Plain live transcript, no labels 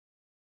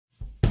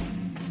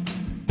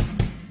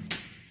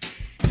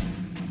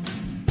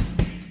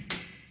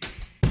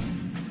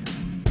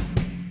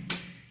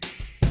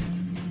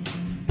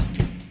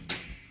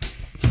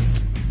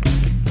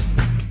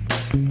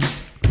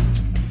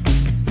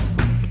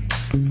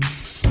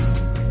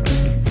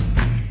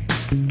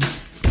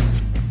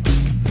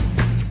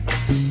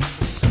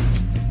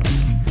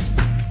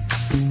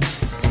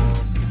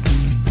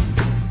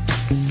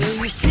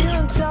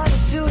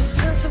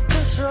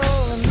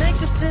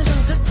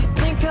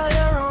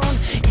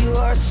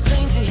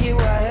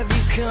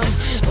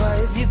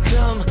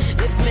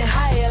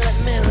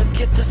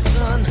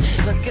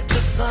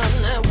sun.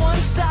 And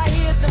once I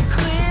hear them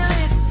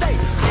clearly say,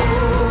 who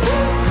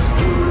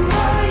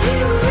are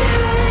you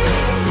really?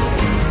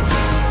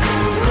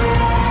 And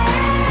where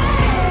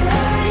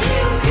are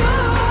you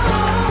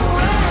going?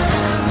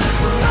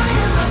 Well, I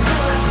got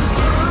nothing left to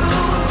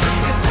prove,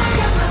 'cause I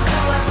got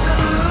nothing left to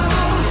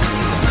lose.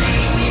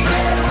 See me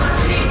red my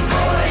teeth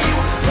for you.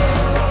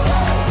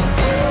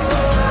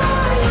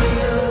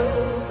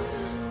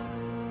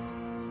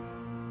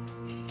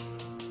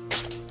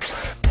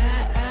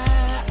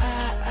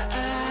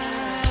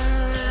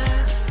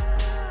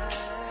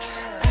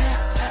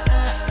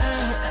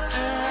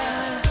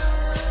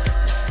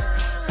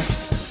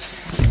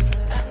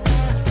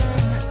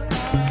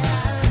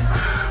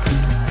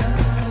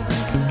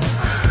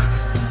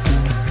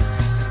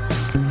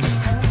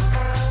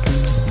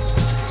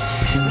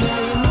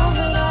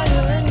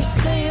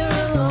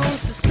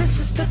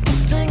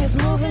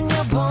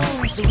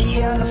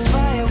 We are the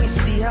fire, we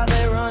see how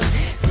they run,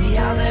 see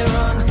how they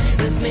run.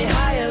 Lift me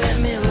higher, let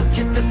me look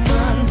at the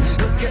sun,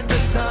 look at the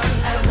sun.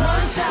 And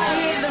once I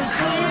hear them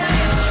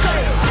clearly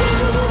say, who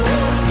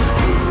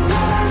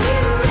are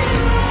you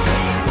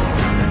really?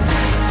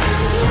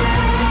 And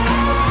where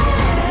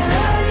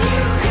are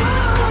you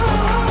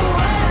going?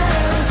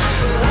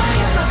 Well, I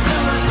got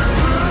nothing left to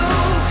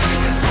prove,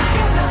 'cause I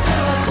got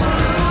nothing left to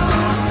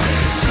lose.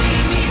 See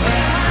me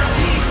bare my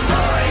teeth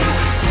for you,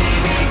 see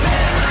me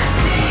bare my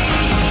teeth.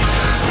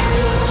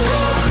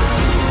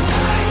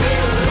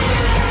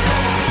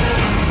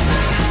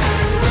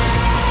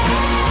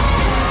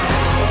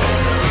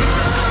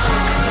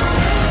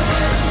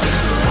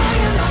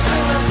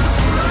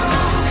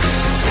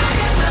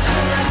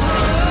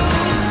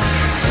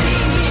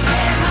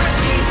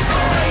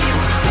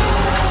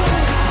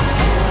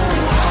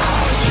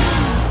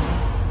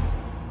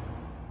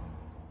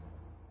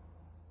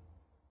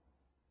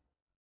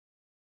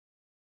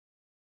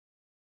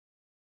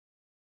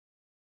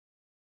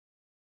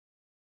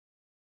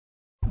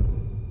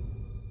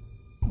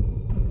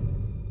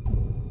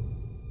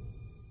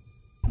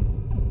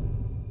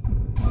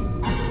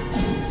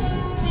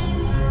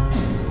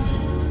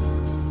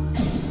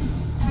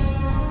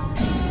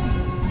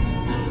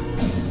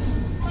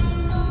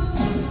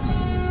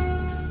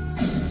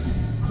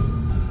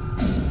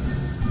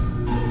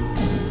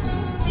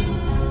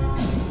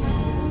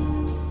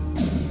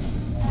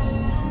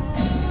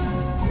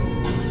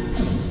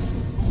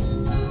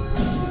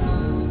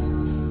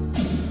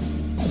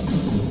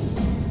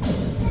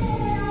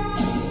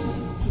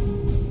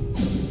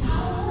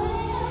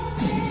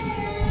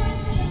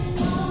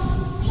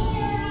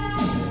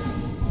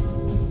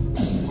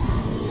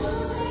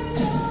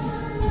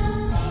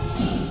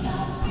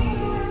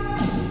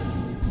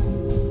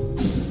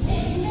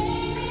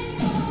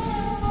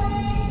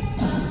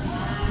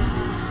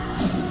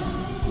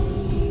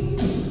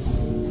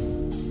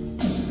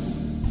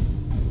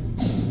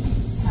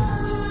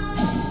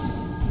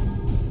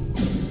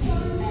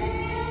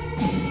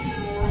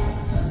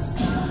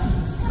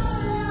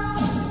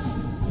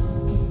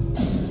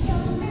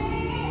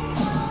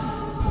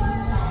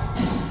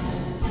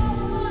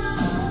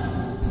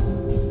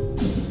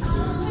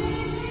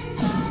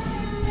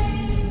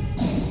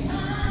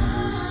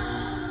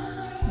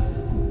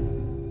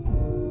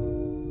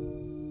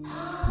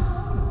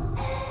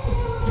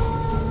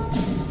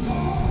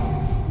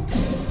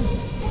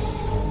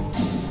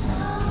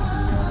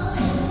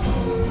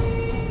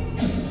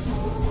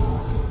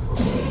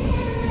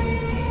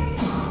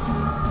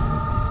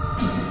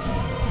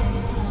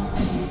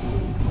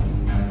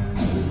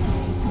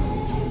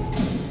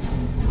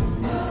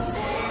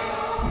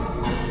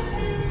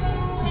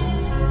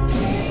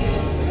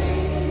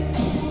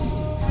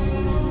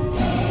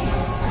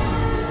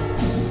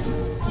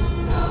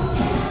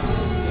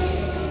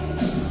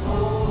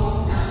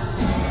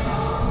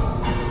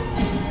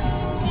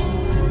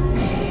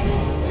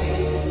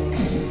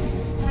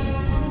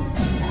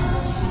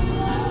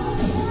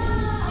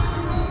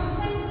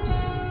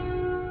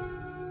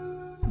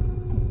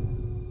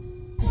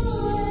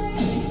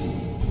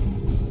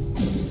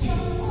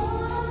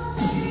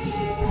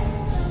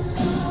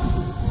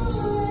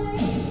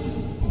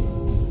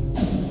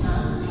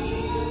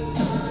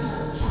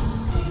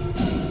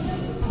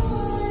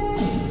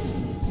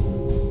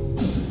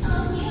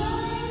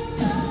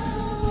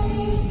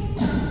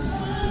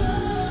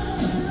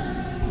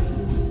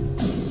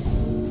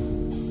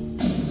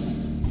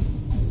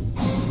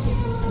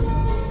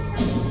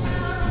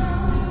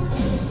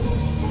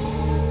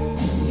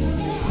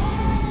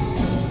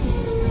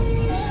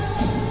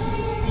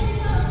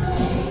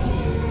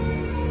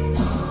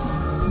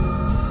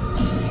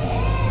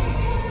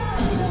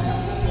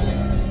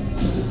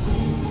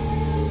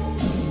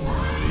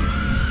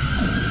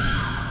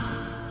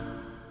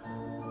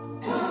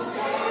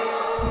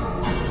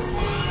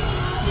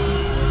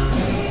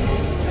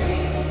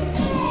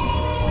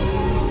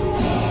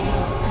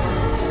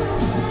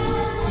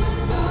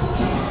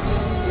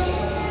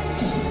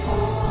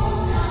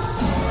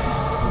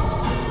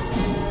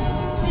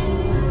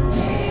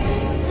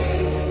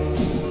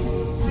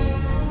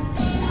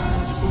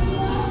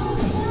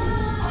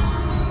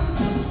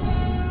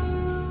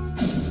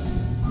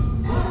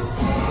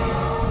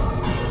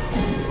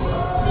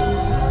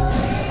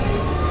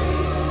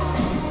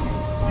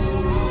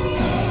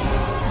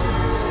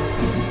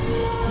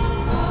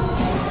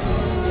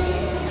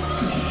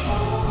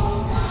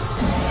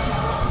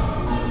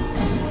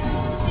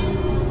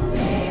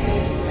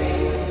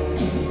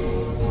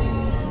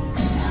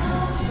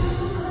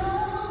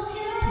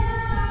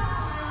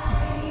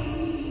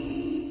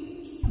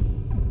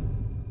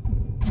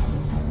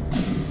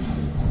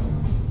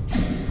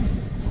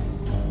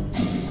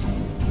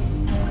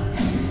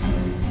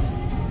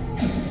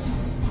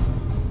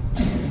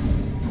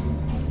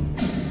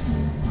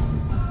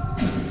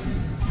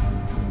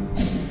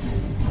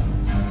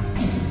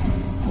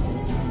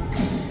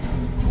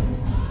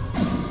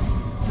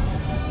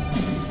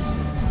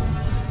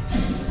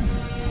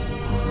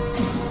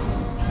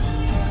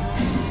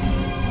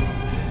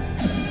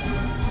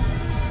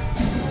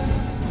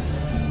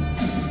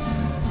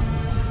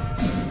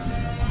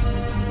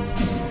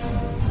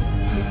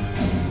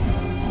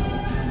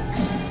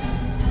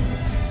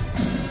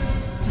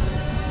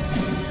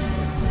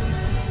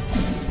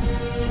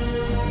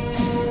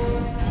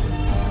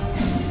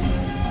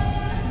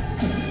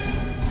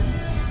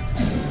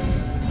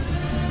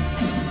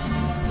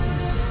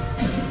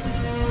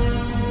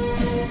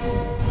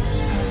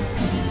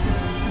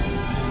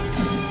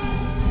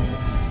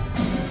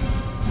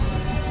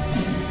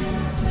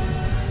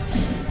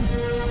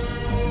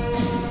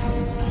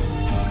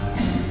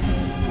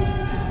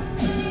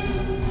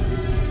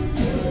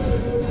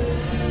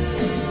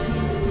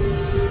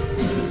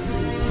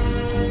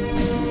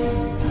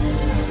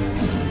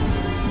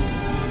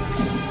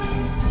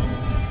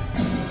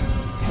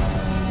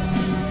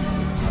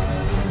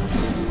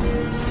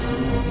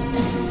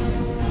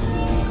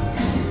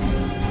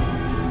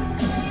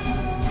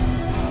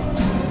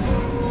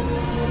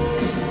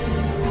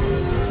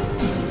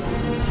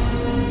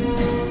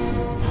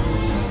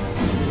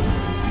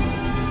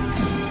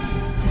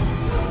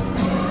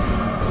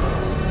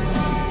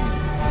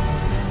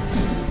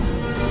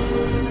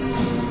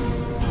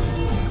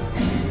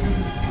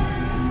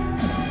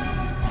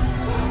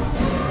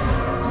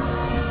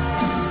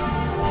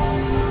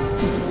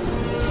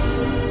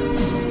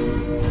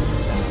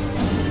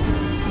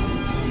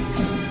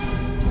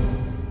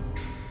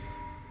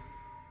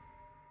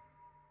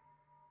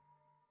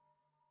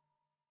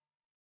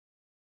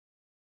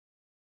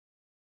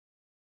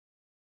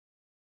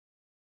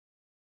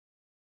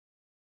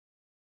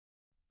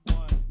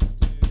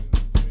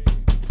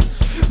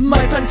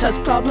 My friend has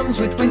problems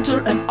with winter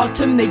and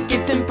autumn. They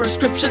give him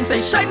prescriptions,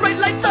 they shine bright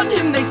lights on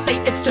him. They say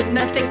it's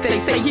genetic, they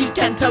say he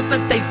can't help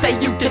it. They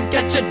say you can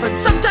catch it, but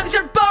sometimes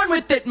you're born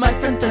with it. My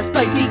friend has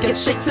bite, he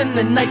gets shakes in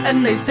the night,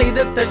 and they say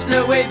that there's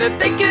no way that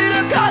they could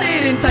have caught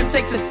it. In time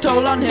takes its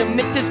toll on him,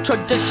 it is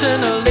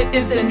traditional, it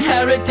is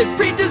inherited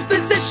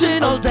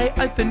predisposition. All day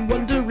I've been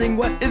wondering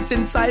what is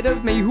inside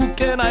of me, who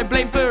can I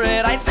blame for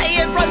it? I say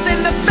it runs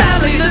in the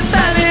family, this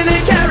family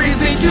that carries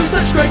me to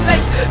such great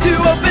lengths to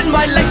open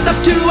my legs up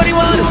to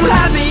anyone who'll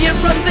have me. It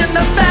runs in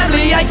the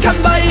family, I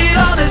come by it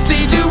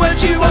honestly. Do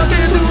what you want,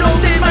 cause who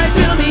knows, it might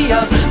fill me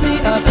up. Me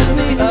up,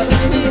 me up,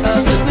 me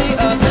up, me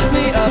up,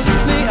 me up,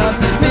 me up,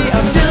 me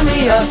up, fill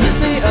me up.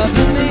 Me up,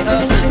 me up, me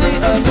up, me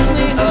up,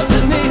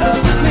 me up,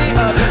 me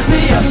up,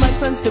 me up. My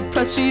friend's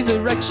depressed, she's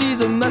a wreck,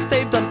 she's a mess.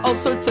 They've done all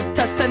sorts of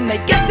tests and they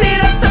guess it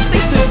has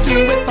something to do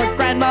with our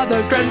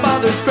grandmothers,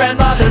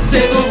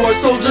 Civil War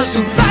soldiers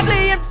who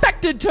badly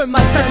infected her.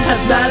 My friend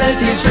has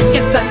maladies,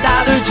 rickets and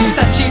allergies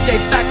that she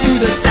dates back to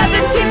the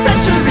 17th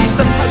century.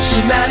 Somehow she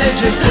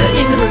manages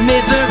in her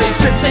misery,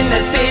 strips in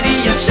the city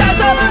and shares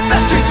all her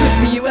best treats with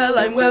me. Well,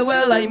 I'm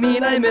well, I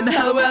mean I'm in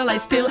hell. Well, I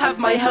still have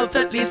my health,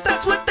 at least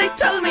that's what they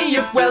tell me.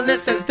 If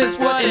wellness is this,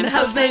 what in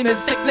hell's name is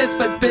sickness?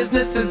 But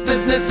business is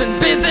business,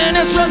 and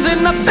business runs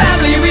in the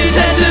family. We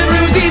tend to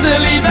bruise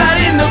easily, bad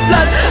in the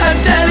blood. I'm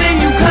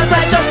telling you cause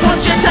I just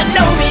want you to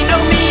know me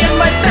and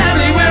my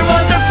family. We're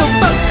wonderful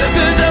folks,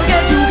 but don't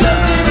get too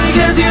close to me,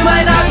 cause you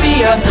might knock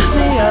me up.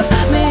 Me up,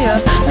 me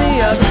up,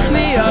 me up,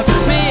 me up,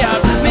 me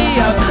up, me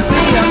up,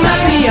 me up,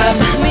 knock me up.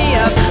 Me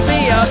up,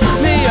 me up,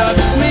 me up,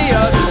 me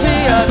up,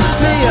 me up,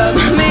 me up,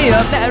 me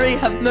up. Mary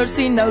have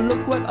mercy, now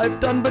look what I've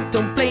done. But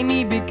don't blame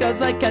me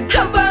because I can't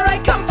tell where I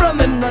come from.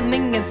 And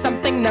running is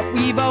something that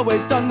we've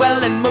always done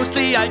well, and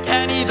mostly I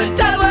can't even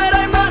tell what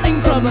I'm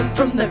running from. I'm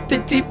from the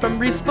pity, from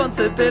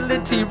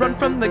responsibility. Run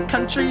from the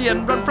country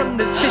and run from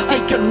the city.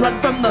 I can run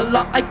from the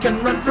law, I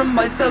can run from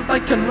myself, I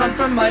can run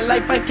from my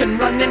life, I can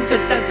run into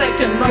debt, I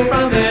can run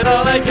from it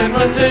all. I can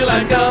run till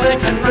I'm gone, I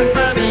can run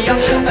for the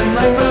office and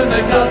run for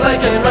the cause. I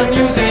can run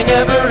using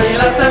every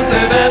last ounce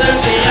of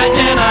energy. I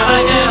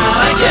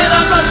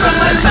cannot run from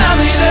my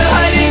family. They're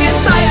hiding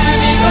inside of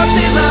me,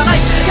 corpses are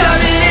like,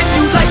 come in if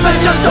you like, but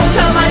just don't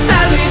tell my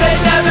family. They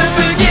never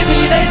forgive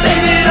me, they say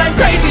that I'm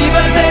crazy,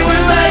 but they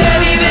won't say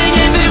anything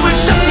if it would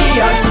shut me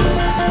up.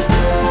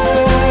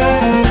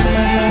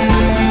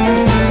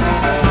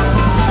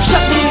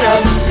 Shut me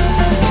up.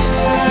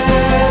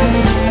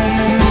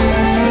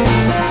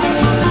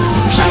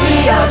 Shut me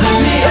up,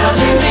 me up,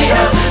 me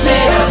up, me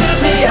up,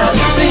 me up,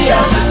 me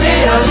up, me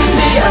up,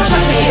 me up,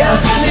 shut me up,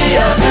 me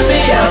up, me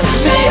up,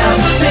 me up,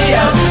 me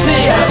up, me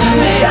up,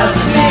 me up,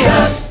 me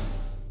up.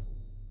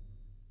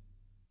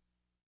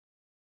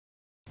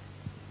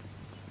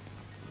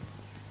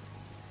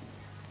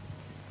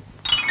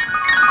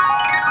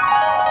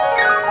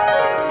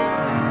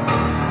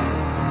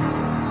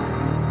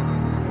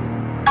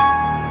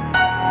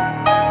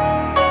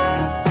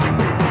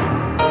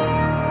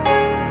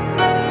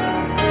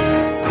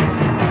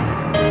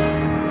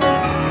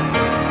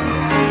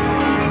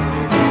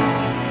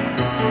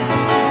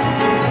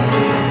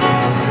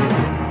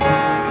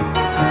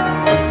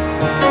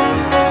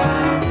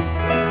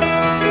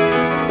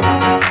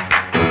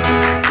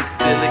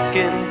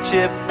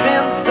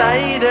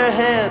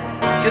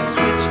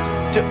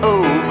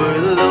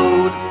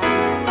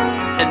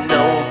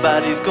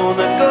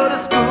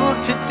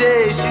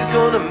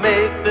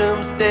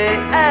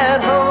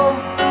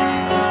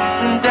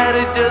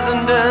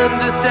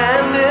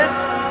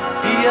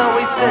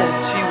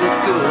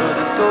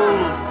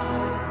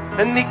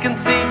 And he can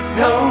see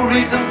no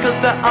reasons, cause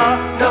there are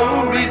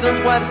no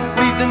reasons. What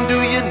reason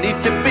do you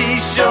need to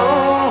be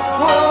shown?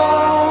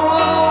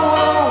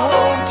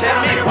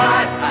 Tell me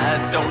why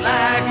I don't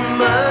like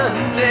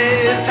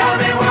Mondays. Tell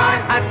me why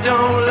I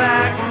don't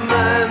like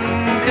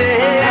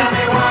Mondays. Tell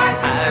me why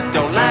I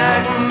don't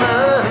like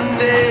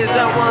Mondays.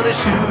 I wanna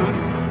shoot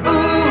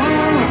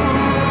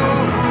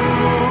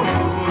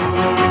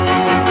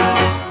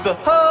the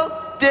whole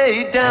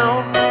day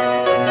down.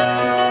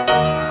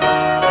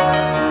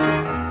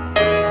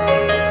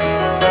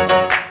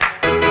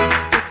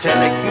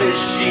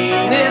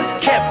 Machine is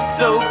kept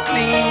so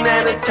clean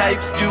and it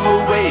types to a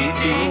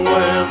waiting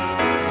world.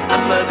 A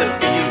mother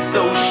feels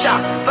so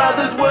shocked,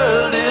 father's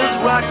world is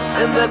rocked,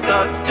 and their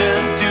thoughts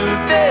turn to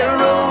their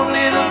own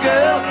little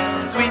girl.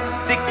 Sweet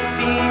 16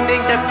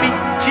 ain't that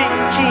peachy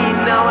keen.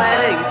 Now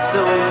it ain't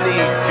so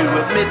neat to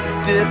admit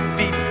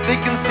defeat. They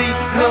can see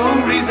no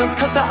reasons,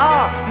 cause there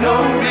are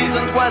no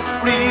reasons. What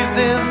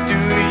reasons do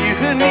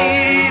you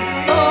need?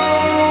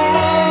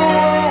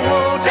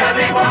 Tell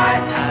me why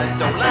I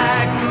don't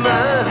like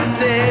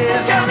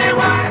Mondays. Tell me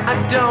why I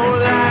don't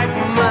like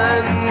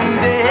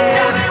Mondays.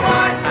 Tell me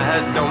why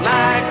I don't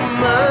like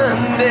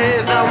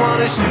Mondays. I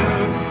wanna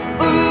shoot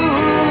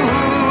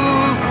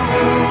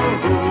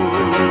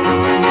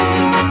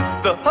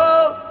the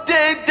whole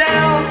day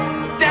down,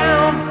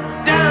 down,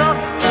 down.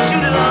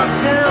 Shoot it all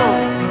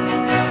down.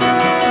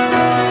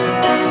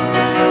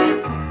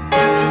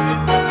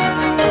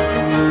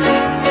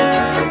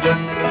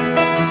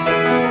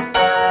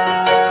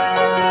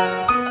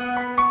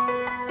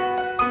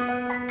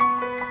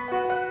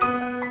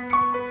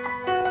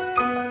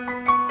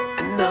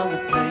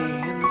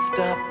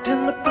 out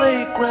in the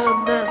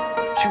playground now.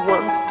 She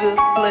wants to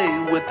play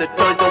with the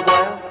toys a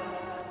while.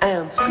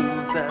 And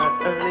school's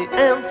out early,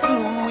 and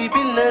soon we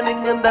be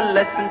learning. And the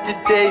lesson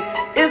today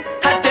is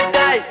how to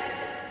die.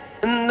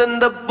 And then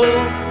the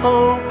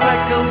bullhorn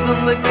crackles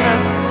and the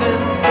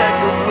captain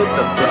tackles with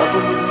the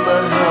problems in the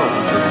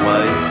house and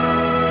wife.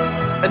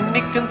 And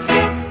he can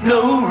see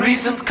no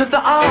reasons, 'cause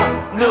there are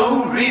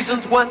no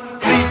reasons. What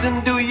reason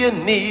do you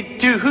need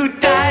to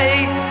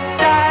die?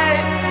 Die,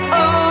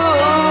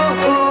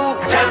 oh,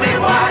 tell me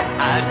why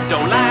I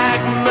don't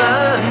like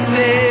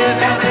money.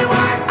 Tell me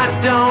why I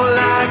don't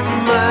like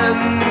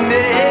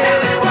money. Tell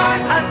me why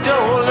I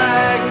don't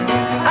like,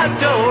 I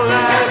don't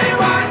like, tell me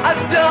why I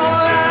don't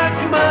like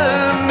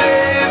money.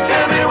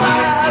 Tell me why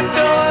I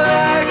don't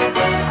like,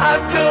 I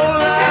don't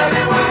like, tell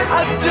me why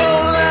I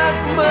don't like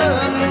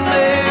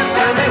money.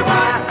 Tell me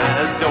why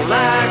I don't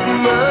like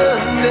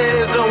money.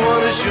 Don't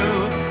wanna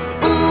shoot.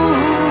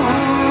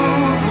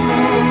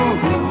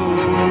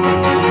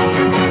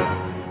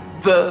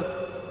 The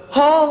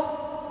whole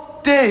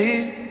day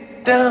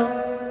down.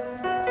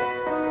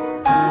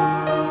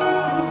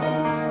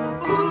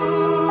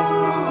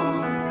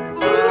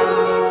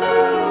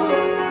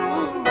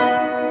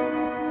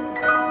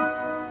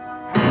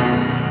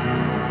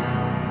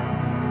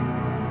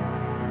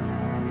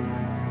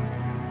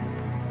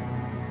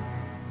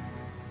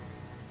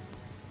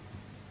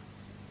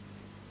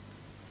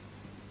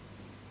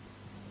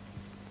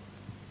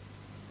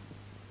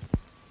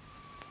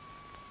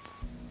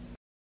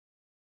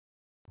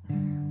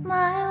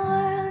 My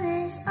world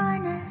is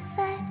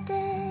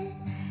unaffected.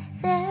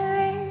 There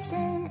is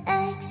an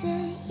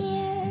exit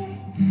here.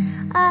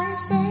 I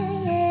say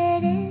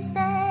it is,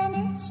 then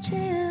it's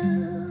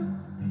true.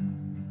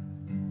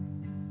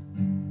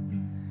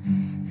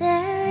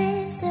 There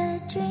is a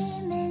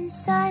dream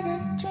inside a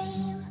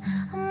dream.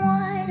 I'm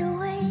wide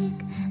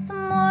awake. The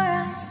more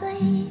I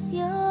sleep,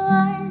 you'll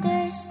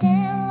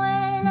understand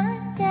when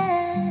I'm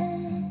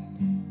dead.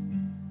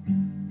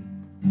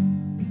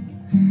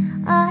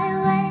 I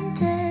went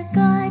to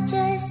God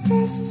just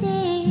to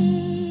see,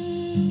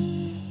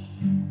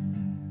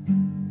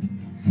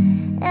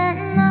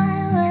 and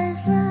I was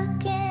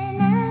looking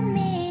at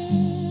me.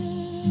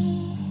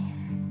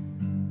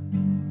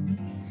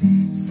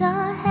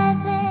 Saw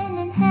heaven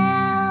and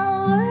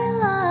hell were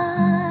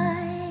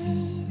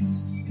lies.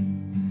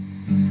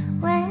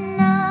 When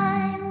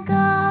I'm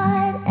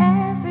God,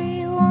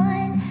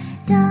 everyone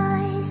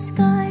dies.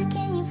 Scar,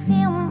 can you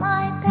feel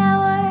my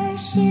power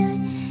shoot?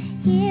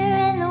 Here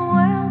in the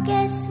world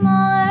gets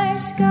smaller.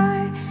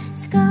 Scar,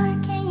 scar,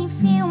 can you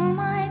feel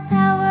my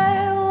power?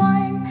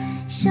 One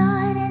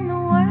shot and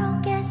the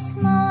world gets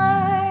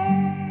smaller.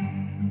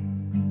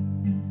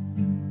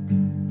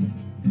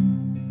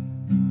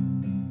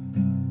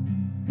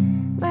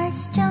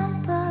 Let's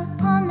jump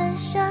upon the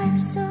sharp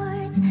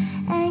swords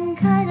and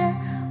cut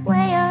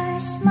away our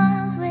smiles.